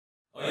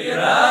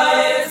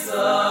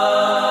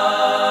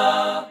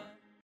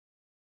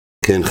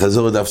כן,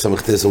 חזור דף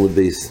סמכתס עמוד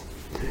בייס.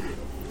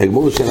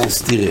 הגמור שאלה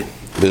סתירה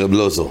ברב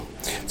לוזר.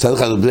 מצד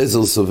אחד רב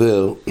לוזר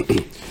סובר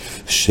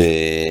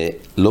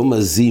שלא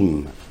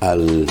מזים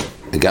על,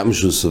 גם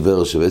שהוא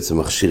סובר שבעצם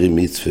מכשירים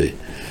מצווה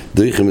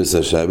דויכים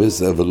מסע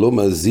שבס, אבל לא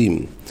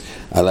מזים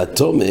על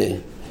התומה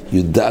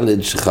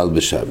י"ד שחל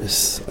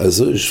בשבס. אז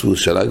זו שהוא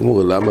שאלה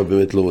גמור למה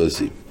באמת לא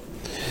מזים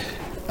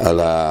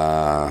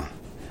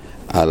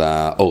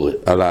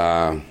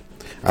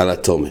על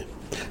התומה.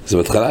 אז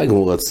בהתחלה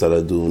הגמור רצתה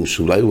לדון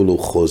שאולי הוא לא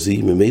חוזי,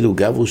 ממילא הוא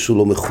גבר שהוא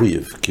לא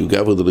מחויב, כי הוא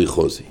גבר דלי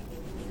חוזי.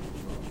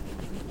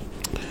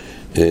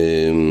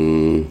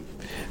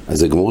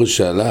 אז הגמור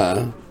שאלה,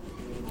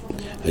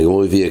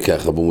 הגמור הביאה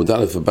ככה, במודע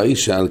לפבי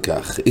שאל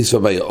כך, איס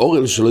ובאי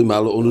האורל שלו עם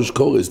מעל אונוש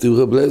קורס, דיור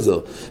רב לזר,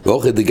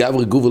 ואוכל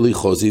דגבר גובר לי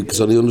חוזי,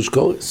 כסוני אונוש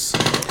קורס.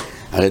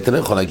 הרי אתה לא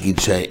יכול להגיד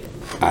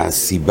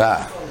שהסיבה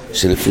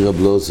שלפי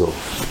רב לוזר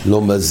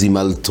לא מזים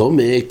על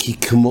תומה, כי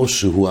כמו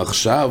שהוא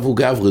עכשיו הוא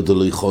גבר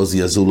דלי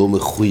חוזי, אז הוא לא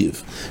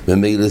מחויב.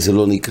 ממילא זה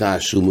לא נקרא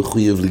שהוא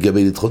מחויב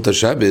לגבי לדחות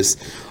השבס.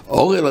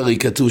 אורל הרי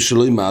כתוב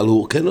שלא ימעל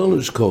הוא כן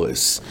אונוש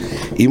קורס.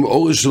 אם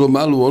אורל שלא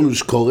מעל הוא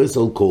אונוש קורס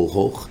על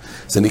כורחוך,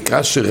 זה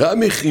נקרא שרע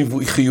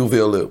מחיובי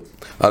עולר.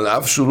 על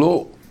אף שהוא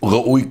לא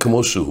ראוי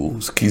כמו שהוא,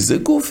 כי זה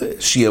גופה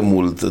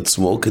שימול את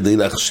עצמו כדי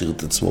להכשיר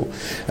את עצמו.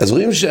 אז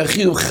רואים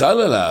שהחיוב חל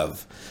עליו,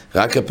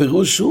 רק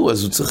הפירוש הוא,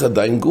 אז הוא צריך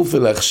עדיין גופה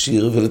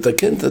להכשיר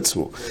ולתקן את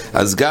עצמו.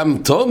 אז גם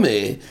תומה,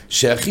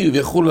 שהחיוב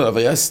יחול עליו,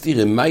 היה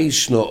סתירה, מה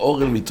ישנו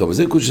אורל מתומה?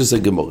 זה קוש שזה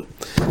גמור.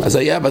 אז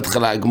היה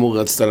בהתחלה, הגמור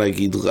רצתה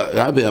להגיד,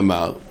 רבי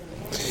אמר,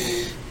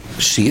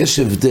 שיש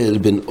הבדל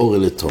בין אורל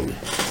לתומה.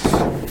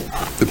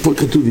 ופה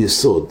כתוב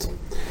יסוד,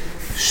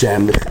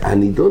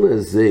 שהנידון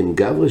הזה, עם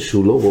גבר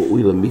שהוא לא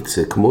ראוי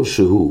למצווה כמו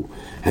שהוא,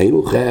 האם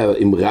הוא חייב,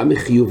 אם רע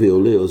מחיוב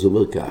ועולה, אז הוא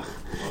אומר כך,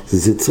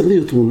 זה צריך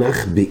להיות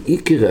מונח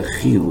בעיקר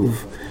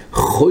החיוב,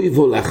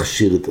 חויבו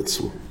להכשיר את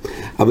עצמו.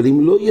 אבל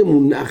אם לא יהיה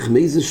מונח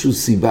מאיזושהי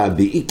סיבה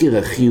בעיקר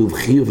החיוב,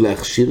 חיוב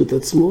להכשיר את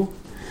עצמו,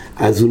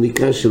 אז הוא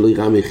נקרא שלא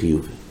ירע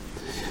מחיוב.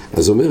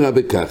 אז אומר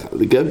רבי ככה,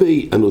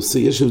 לגבי הנושא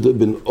יש הבדל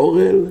בין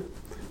אורל,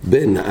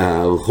 בין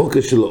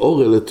הרחוקה של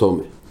אורל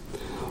לתומה.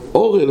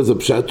 אורל זה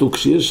פשט הוא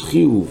כשיש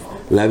חיוב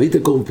להביא את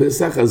הקורבן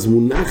פסח, אז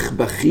מונח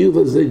בחיוב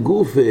הזה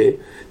גופה,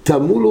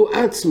 תמולו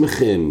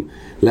עצמכם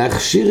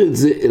להכשיר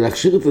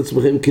את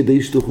עצמכם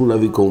כדי שתוכלו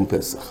להביא קורבן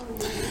פסח.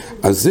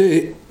 אז זה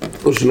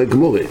או של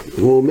הגמורה,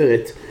 הגמורה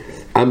אומרת,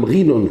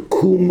 אמרינון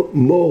קום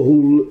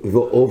מוהול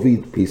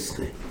ועוביד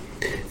פסחה,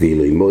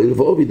 ואילו מוהול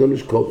ועוביד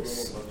עונש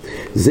קורס.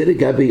 זה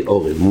לגבי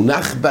אורל,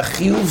 מונח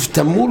בחיוב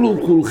תמולו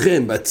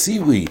כולכם,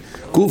 בציווי,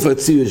 גוף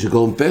הציווי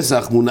שקורבן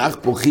פסח, מונח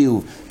פה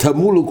חיוב,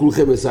 תמולו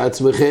כולכם את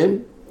עצמכם,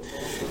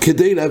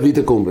 כדי להביא את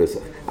הקורבן פסח.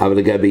 אבל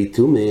לגבי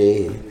תומה,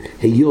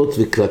 היות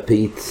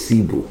וכלפי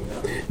ציבור,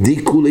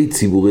 דיקולי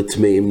ציבור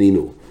הטמאים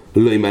נינו,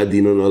 לא עם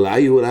הדינון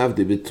עליי הוא עליו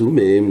די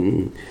בתומה,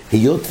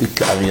 היות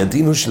וכארי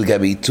הדינו של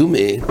גבי תומה,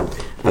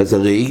 אז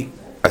הרי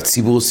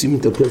הציבור עושים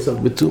את הפסח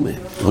בתומה,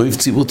 רוב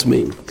ציבור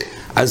טמאים.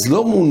 אז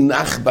לא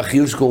מונח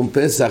בחיוב של קורבן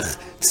פסח,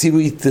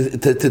 ציבור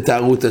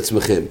תתארו את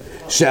עצמכם,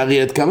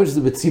 שהרי עד כמה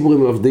שזה בציבור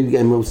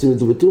הם עושים את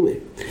זה בתומה.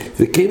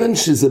 וכיוון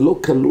שזה לא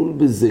כלול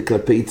בזה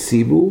כלפי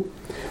ציבור,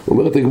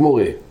 אומרת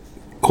הגמורה,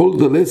 כל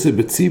דלסה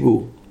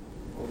בציבור,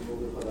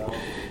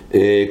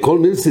 כל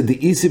מילסה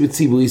דאיסה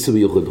בציבור איסה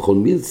ביוחד, וכל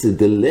מילסה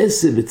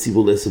דלסה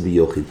בציבור לסה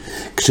ביוחד.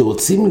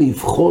 כשרוצים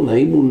לבחון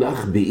האם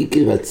מונח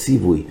בעיקר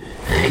הציווי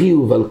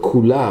חיוב על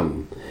כולם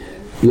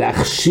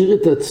להכשיר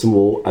את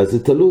עצמו, אז זה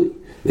תלוי.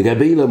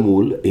 לגבי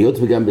למול, היות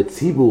וגם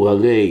בציבור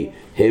הרי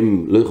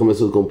הם לא יכולים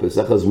לעשות קורבן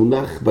פסח, אז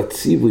מונח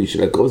בציווי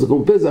של הקורבן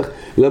קורבן פסח,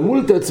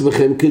 למול את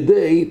עצמכם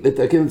כדי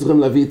לתקן את עצמכם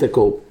להביא את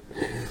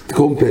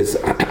קורבן פסח.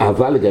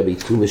 אבל לגבי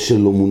תומה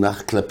שלא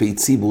מונח כלפי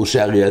ציבור,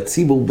 שהרי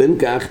הציבור בין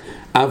כך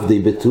עבדי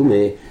בתומה,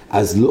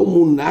 אז לא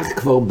מונח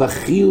כבר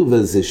בחיוב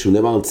הזה, שהוא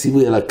נאמר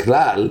ציווי על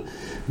הכלל,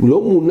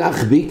 לא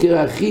מונח בעיקר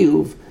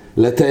החיוב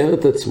לתאר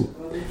את עצמו.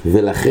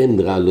 ולכן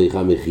רע לא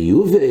ירע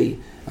מחיובי,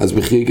 אז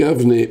בחי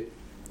גבנה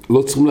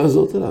לא צריכים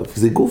לעזות עליו.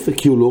 זה גופה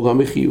כי הוא לא רע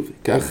מחיובי.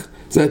 כך,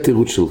 זה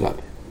התירוץ של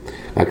רבי.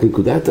 רק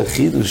נקודת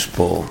החידוש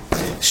פה,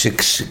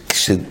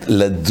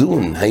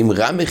 שכשלדון האם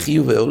רע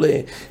מחיוב ועולה,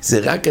 זה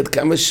רק עד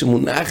כמה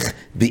שמונח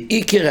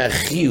בעיקר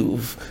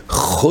החיוב,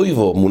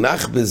 חויבו,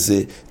 מונח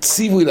בזה,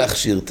 ציווי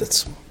להכשיר את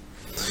עצמו.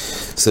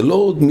 זה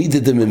לא מידה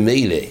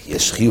דממילא,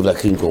 יש חיוב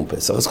להקריב קורבן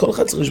פסח, אז כל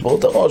אחד צריך לשבור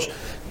את הראש,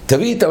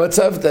 תביא את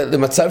המצב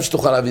למצב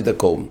שתוכל להביא את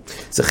הקורבן.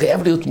 זה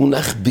חייב להיות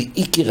מונח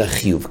בעיקר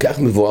החיוב, כך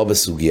מבואר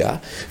בסוגיה,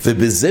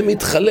 ובזה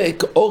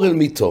מתחלק אורל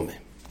מתומה.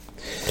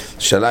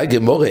 שאלה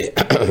הגמורה,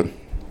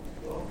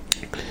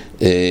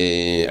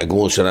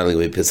 הגמור שאלה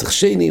לגבי פסח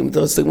שני, אם אתה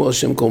רוצה לגמור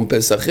השם קורבן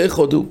פסח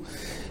אחד הוא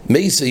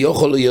מייסה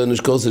יוכל יונש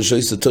קורס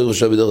שויס תור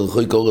ושב דרך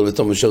חוי קורל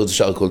ותום שרת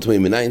שאר כל תמי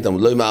מניין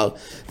תמוד לא ימר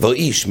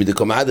ואיש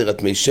מדקום עדר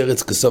את מי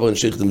שרץ כסובר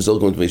נשיך דמזור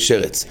כמו תמי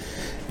שרץ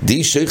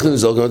די שייכלם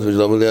זוגות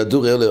ושלום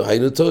לידור אלו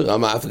היינו תור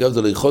אמה אף אגב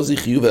דולי חוזי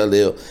חיוב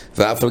עליו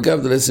ואף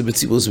אגב דולי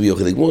בציבוס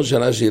ביוחד. הגמור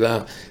שאלה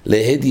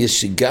להדיה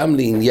שגם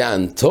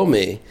לעניין תומה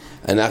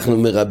אנחנו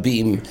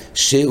מרבים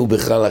שהוא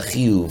בכלל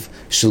החיוב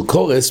של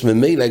קורס.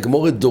 ממילא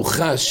הגמור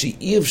דוחה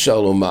שאי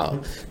אפשר לומר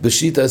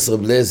בשיטת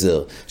רב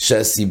אליעזר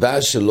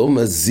שהסיבה שלא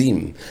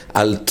מזים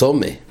על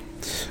תומה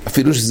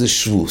אפילו שזה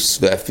שבוס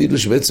ואפילו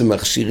שבעצם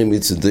מכשירים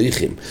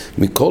מצדדיכים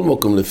מכל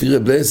מקום לפי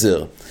רב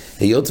אליעזר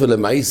היות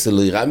ולמעשה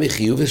לא יראה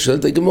מחיוב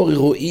ושואלת הגמור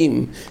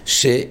רואים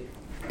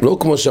שלא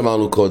כמו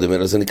שאמרנו קודם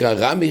אלא זה נקרא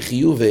רע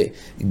מחיוב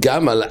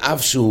גם על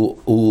אף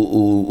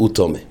שהוא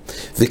תומה.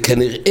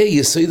 וכנראה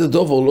יסוד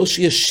הדובר לא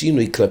שיש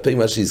שינוי כלפי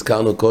מה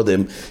שהזכרנו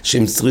קודם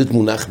שמצרית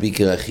מונח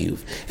בעיקר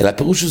החיוב אלא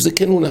הפירוש שזה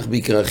כן מונח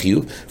בעיקר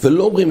החיוב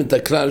ולא אומרים את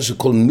הכלל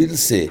שכל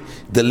מילסה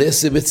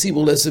דלסה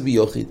בציבור לסה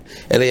ביוחד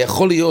אלא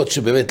יכול להיות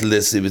שבאמת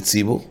לסה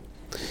בציבור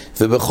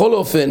ובכל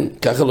אופן,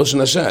 ככה לא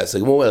שנשאס,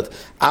 הגמור אומרת,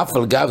 אף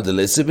על גב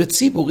דלסה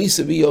בציבור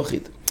איסה ביוחד.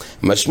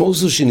 המשמעות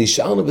הוא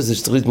שנשארנו בזה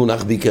שצריך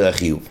מונח בעיקר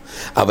החיוב.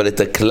 אבל את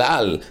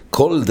הכלל,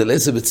 כל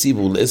דלסה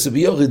בציבור, לסה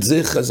ביוחד,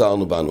 זה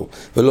חזרנו בנו,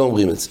 ולא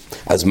אומרים את זה.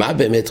 אז מה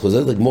באמת,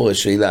 חוזרת הגמור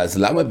השאלה, אז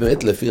למה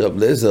באמת לפי רב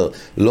אליעזר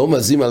לא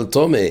מזים על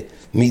תומה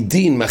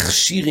מדין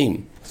מכשירים?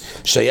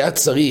 שהיה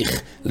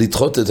צריך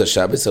לדחות את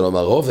השבס, אלא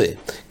אמר רובה,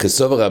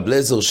 כסובר רב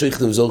אליעזר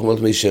שייך למזור כמו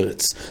תמי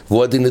שרץ,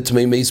 והוא הדין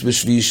לתמי מייס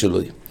בשביעי שלו.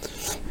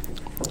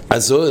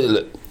 אז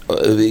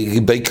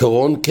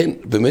בעיקרון, כן,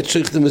 באמת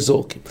שייך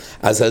למזורקים.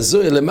 אז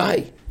הזוהי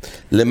למאי?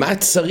 למה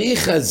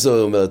צריך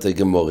הזוהי, אומרת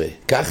הגמורה?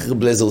 כך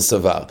רב אליעזר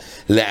סבר.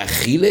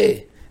 לאכילה,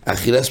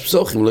 אכילת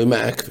פסוחים, לא עם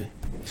העקבה.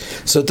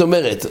 זאת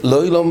אומרת,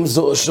 לא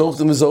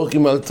שייך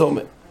למזורקים על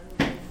תומה.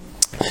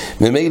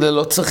 ממילא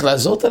לא צריך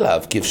לעזות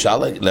עליו, כי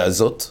אפשר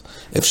לעזות,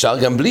 אפשר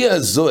גם בלי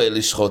הזוהי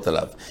לשחוט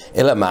עליו.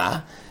 אלא מה?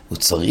 הוא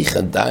צריך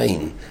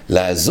עדיין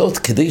לעזות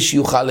כדי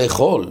שיוכל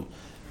לאכול.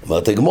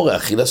 אומרת הגמורה,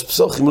 אכילת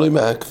פסוחים לא עם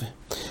העקבה.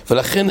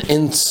 ולכן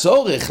אין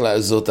צורך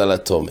לעזות על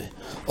התומה.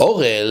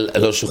 אורל,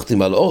 לא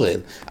שוחטים על אורל,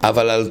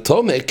 אבל על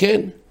תומה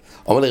כן.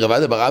 אומר לי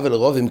רבד ברב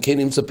ולרוב, אם כן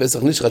נמצא פסח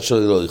נשחט שלו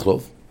לא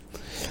יכלוב.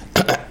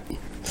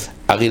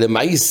 הרי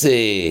למעשה,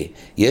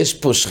 יש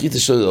פה שחיטה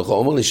שלו לא יכלוב,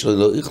 אומר לי שלו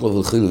לא יכלוב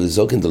ולכילו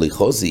וזוקן דולי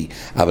חוזי,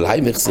 אבל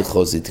היי מחסי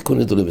חוזי,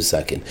 תיקון דולי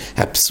בסכן.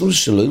 הפסול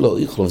שלו לא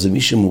יכלוב זה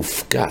מי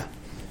שמופקע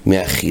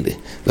מהאכילה,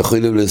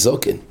 לכילו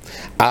ולזוקן.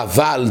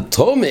 אבל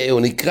תומה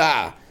הוא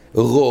נקרא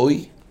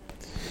רוי,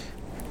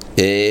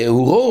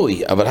 הוא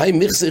רוי, אבל היי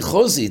מחסי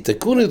חוזי,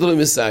 תקון דולי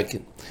בסכן.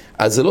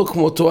 אז זה לא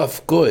כמו אותו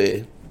הפקועה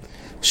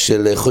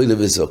של חוילה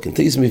וזוקן.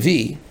 תייס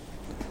מביא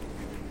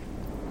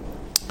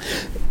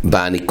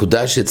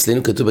בנקודה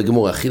שאצלנו כתוב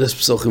בגמור אכילת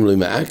פסוחים לא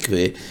עם העקבה,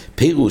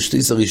 פירוש,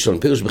 תייס הראשון,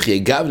 פירוש בכי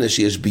גבנה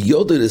שיש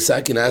ביודו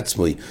לסכן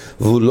עצמוי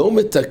והוא לא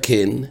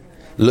מתקן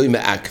לא עם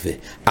העקבה,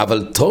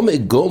 אבל תומה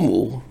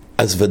גומור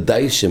אז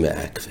ודאי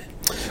שמעקבה.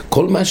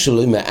 כל מה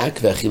שלא עם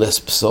העקבה אכילת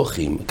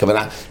פסוחים,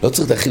 הכוונה לא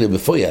צריך להכיל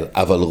בפויל,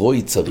 אבל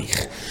רוי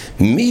צריך.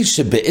 מי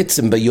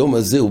שבעצם ביום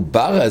הזה הוא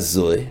בר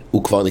הזוה,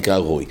 הוא כבר נקרא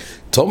רוי.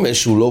 תומה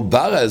שהוא לא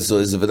בר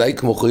הזוה, זה ודאי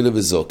כמו חוילה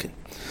וזוקן.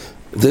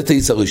 זה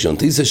תאיץ הראשון.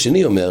 תאיץ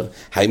השני אומר,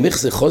 הימך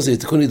זה חוזי,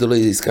 תקוני דולא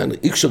יזכן,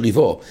 איקשר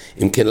ריבו.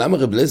 אם כן, למה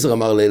רב אליעזר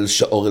אמר לאל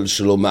שאורל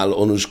שלו מעל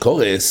עונוש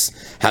קורס,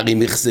 הרי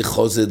מחזה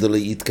חוזי דולא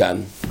יתקן.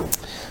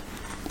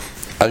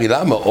 הרי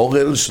למה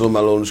אורל שלו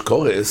מעל עונוש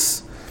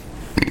קורס,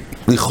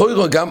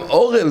 לכאורה גם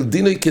אורל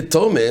דינוי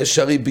כתומה,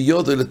 שהרי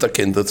ביודו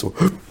לתקן את עצמו.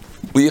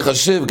 הוא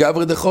יחשב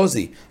גבר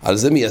דחוזי. על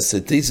זה מייסד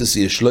תיסוס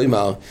יש לו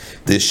אמר,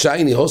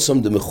 דשייני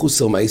הוסום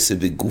דמחוסר מייסה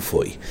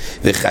בגופוי,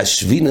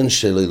 וחשבינן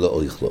שלו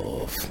לא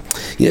יחלוף.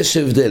 יש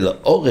הבדל,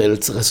 אורל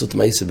צריך לעשות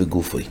מייסה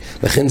בגופוי,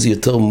 לכן זה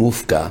יותר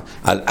מופקע,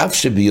 על אף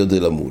שביודו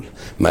למול.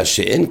 מה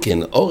שאין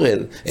כן,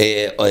 אורל,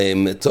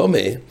 תומה,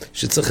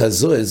 שצריך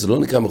לעזור, זה לא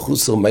נקרא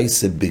מחוסר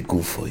מייסה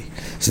בגופוי.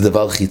 זה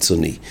דבר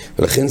חיצוני,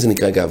 ולכן זה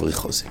נקרא גבר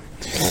חוזי.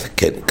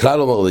 כן,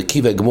 כלל אומר רבי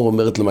עקיבא, הגמור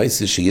אומרת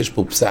למעשה שיש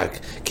פה פסק,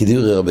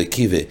 כדברי רבי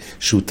עקיבא,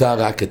 שהותר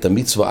רק את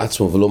המצווה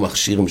עצמו ולא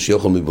מכשיר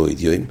שיוכל מבועד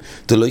יום,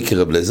 זה לא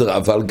יקרה רב אליעזר,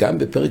 אבל גם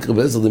בפרק רב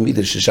אליעזר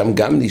דמידה, ששם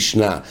גם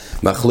נשנה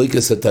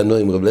מחלוקת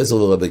התנועים רב אליעזר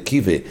ורבי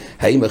עקיבא,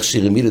 האם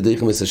מכשירים מילה דרך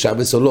חמש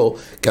השבס או לא,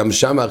 גם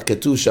שם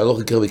כתוב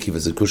שהלוך יקרה רבי עקיבא.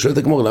 זה שואלת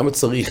הגמור, למה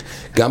צריך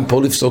גם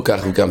פה לפסוק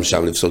כך וגם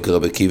שם לפסוק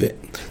רבי עקיבא?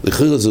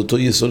 לכן זה אותו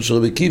יסוד של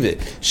רבי עקיבא,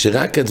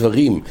 שרק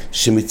הדברים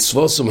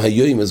שמצווסם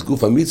היום אז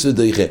גוף המצווה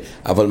דוחה,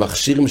 אבל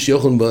מכשירים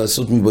שיוכלו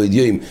לעשות מבועד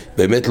יום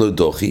באמת לא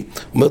דוחי.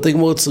 אומרת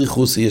הגמור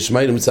צריכוס, יש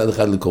מיילה מצד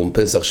אחד לקרום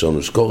פסח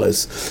שעונוש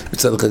קורס,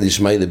 מצד אחד יש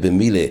מיילה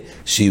במילה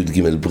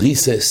שי"ג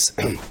בריסס.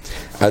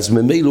 אז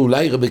ממילא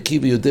אולי רבי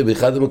עקיבא יודע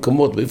באחד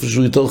המקומות, באיפה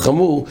שהוא יותר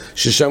חמור,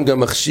 ששם גם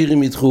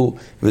מכשירים ידחו,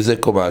 וזה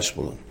קומה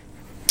השמונה.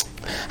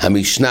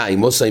 המשנה,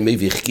 אם עושה ימי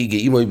וחגיגה,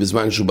 אם הוא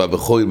בזמן שהוא בא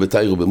בחול,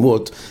 בתאיר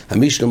ובמות,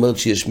 המשנה אומרת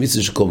שיש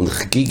מצווה שקוראים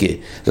חגיגה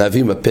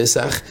להביא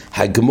בפסח,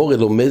 הגמורה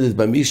לומדת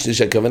במשנה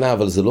שהכוונה,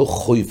 אבל זה לא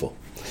חויבו.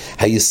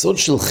 היסוד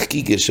של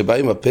חגיגה שבא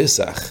עם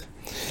הפסח,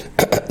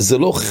 זה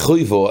לא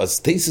חויבו, אז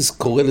תייסס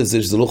קורא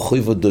לזה שזה לא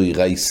חויבו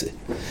דוירייסה.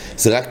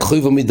 זה רק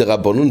חויבו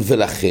מדרבנון,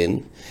 ולכן,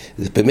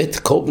 זה באמת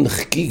קורבן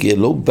חגיגה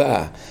לא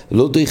בא,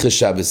 לא דויך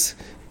השבס,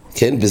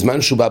 כן,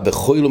 בזמן שהוא בא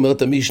בחויל,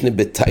 אומרת המשנה,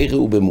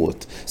 בתיירה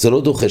ובמות. זה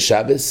לא דוחה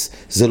שבס,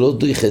 זה לא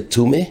דוחה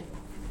תומה,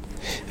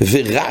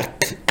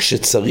 ורק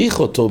כשצריך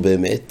אותו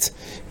באמת,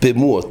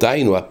 במות,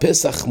 היינו,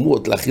 הפסח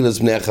מות להכיל את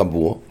בני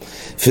החמור,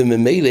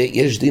 וממילא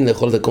יש דין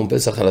לאכול את הקורבן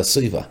פסח על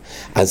הסויבה.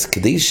 אז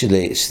כדי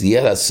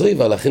שיהיה על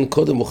הסויבה, לכן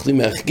קודם אוכלים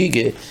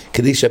מהחגיגה,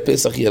 כדי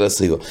שהפסח יהיה על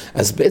הסויבה.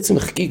 אז בעצם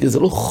החגיגה זה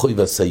לא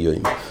חויבה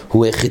סיום,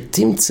 הוא איך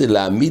תמצא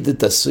להעמיד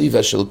את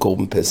הסויבה של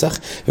קורבן פסח,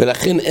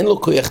 ולכן אין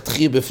לו כוח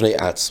תחיה בפני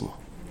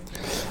עצמו.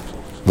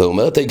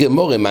 ואומרת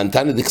הגמורה,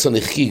 מנתנא דקסון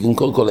החגיג,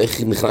 קודם כל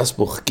איך נכנס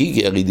פה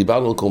חגיג, הרי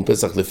דיברנו על קורבן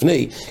פסח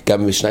לפני,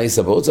 גם במשנה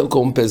סבאות על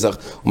קורבן פסח,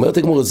 אומרת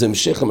הגמורה, זה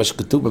המשך למה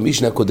שכתוב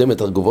במשנה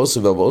הקודמת,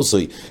 ארגובוסוי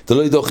ואבוסוי, אתה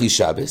לא ידוחי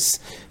שבס,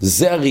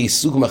 זה הרי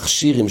סוג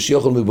מכשיר עם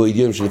שיוכל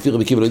מבוידיום שלפי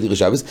רבי עקיבא לא ידוחי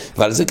שבס,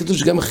 ועל זה כתוב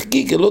שגם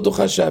חגיג לא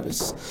דוחה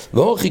שבס.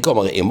 ואורכי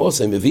כלומר,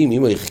 אמוס הם מביאים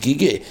אם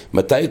חגיג,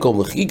 מתי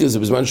קורבן חגיג זה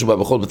בזמן שהוא בא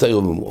בכל בתיירה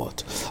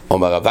ובמות.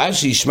 אומר אבל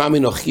שישמע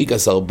ממנו חגיג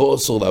אז ארבו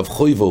אסור לאב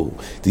חויבו,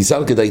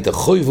 תיסל כדאי את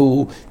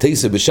החויבו,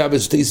 תיסה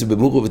בשבס, תיסה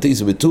במורו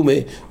ותיסה בתומה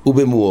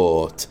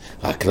ובמועות.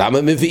 רק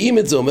למה מביאים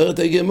את זה? אומרת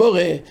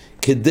הגמורה,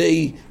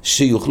 כדי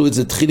שיוכלו את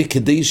זה תחילי,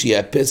 כדי שיהיה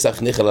הפסח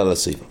נחל על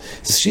הסויבה.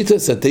 זה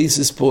שיטס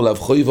התיסס פה לאב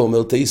חויבו,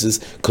 אומר תיסס,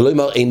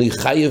 כלומר אינו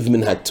חייב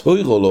מן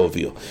התוירו לא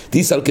הביאו.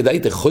 תיסל כדאי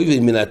את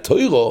החויבו מן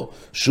התוירו,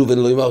 שוב אין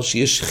לו אומר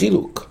שיש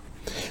חילוק.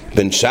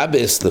 בין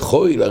שבס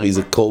לחויל, הרי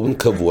זה קורבן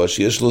קבוע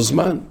שיש לו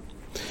זמן.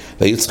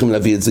 והיו צריכים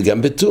להביא את זה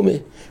גם בתומה.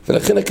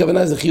 ולכן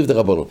הכוונה זה חיוב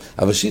דרבנן.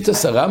 אבל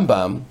שיטס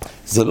הרמב"ם,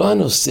 זה לא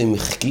הנושא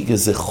מחגיג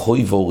איזה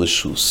חויב או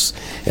רשוס,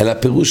 אלא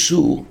פירוש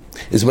הוא,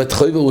 זאת אומרת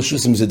חויב או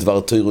רשוס אם זה דבר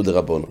תוירו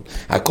דרבנן.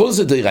 הכל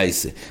זה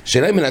דרייסה.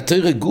 שאלה אם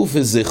התוירה גוף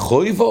איזה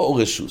חויב או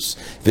רשוס.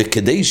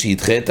 וכדי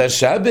שידחה את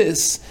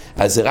השבס,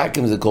 אז זה רק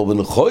אם זה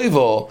קורבן חויב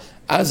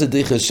אז זה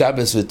דרך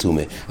שבס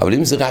ותומה. אבל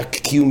אם זה רק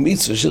קיום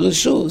מצווה של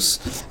רשוס,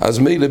 אז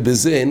מילא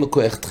בזה אין לו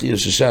כוח תחייה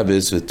של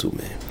שבס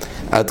ותומה.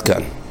 עד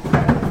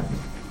כאן.